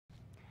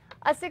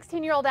A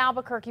 16-year-old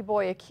Albuquerque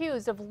boy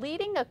accused of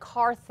leading a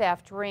car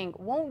theft ring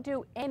won't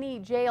do any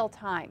jail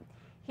time.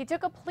 He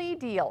took a plea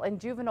deal in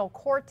juvenile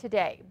court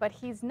today, but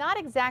he's not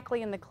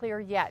exactly in the clear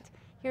yet.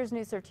 Here's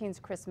News 13's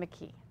Chris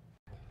McKee.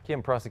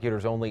 Kim,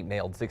 prosecutors only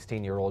nailed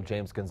 16-year-old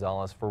James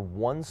Gonzalez for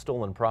one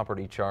stolen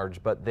property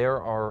charge, but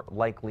there are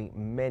likely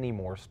many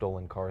more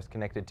stolen cars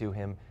connected to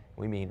him.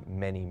 We mean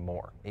many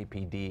more.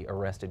 APD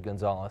arrested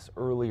Gonzalez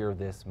earlier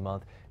this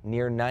month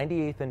near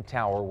 98th and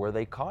Tower, where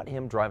they caught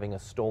him driving a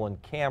stolen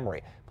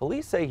Camry.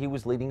 Police say he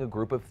was leading a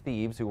group of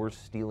thieves who were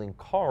stealing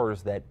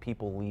cars that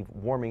people leave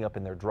warming up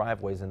in their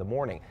driveways in the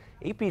morning.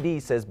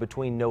 APD says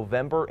between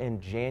November and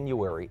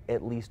January,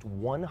 at least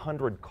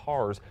 100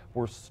 cars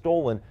were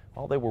stolen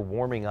while they were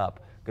warming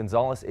up.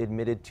 Gonzalez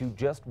admitted to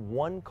just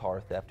one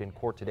car theft in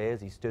court today as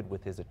he stood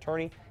with his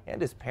attorney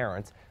and his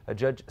parents. A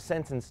judge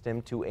sentenced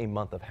him to a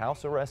month of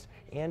house arrest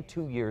and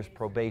 2 years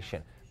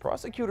probation.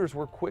 Prosecutors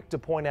were quick to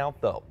point out,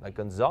 though, that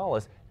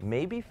Gonzalez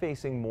may be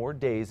facing more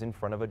days in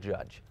front of a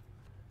judge.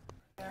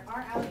 There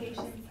are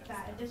allegations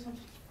that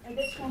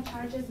additional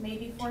charges may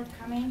be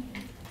forthcoming.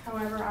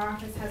 However, our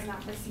office has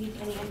not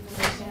received any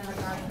information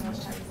regarding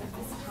those charges at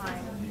this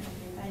time.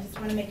 I just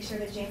want to make sure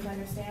that James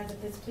understands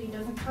that this plea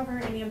doesn't cover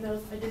any of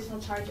those additional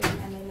charges,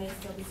 and they may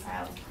still be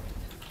filed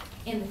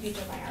in the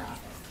future by our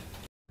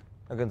office.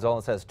 Now,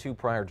 Gonzalez has 2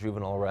 prior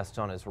juvenile arrests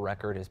on his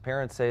record. His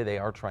parents say they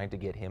are trying to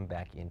get him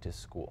back into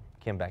school.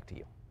 Kim, back to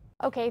you.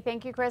 Okay,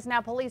 thank you, Chris.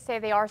 Now, police say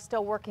they are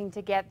still working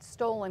to get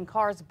stolen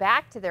cars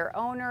back to their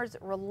owners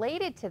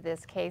related to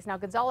this case. Now,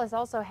 Gonzalez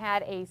also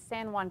had a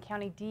San Juan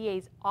County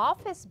DA's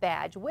office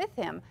badge with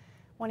him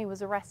when he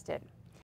was arrested.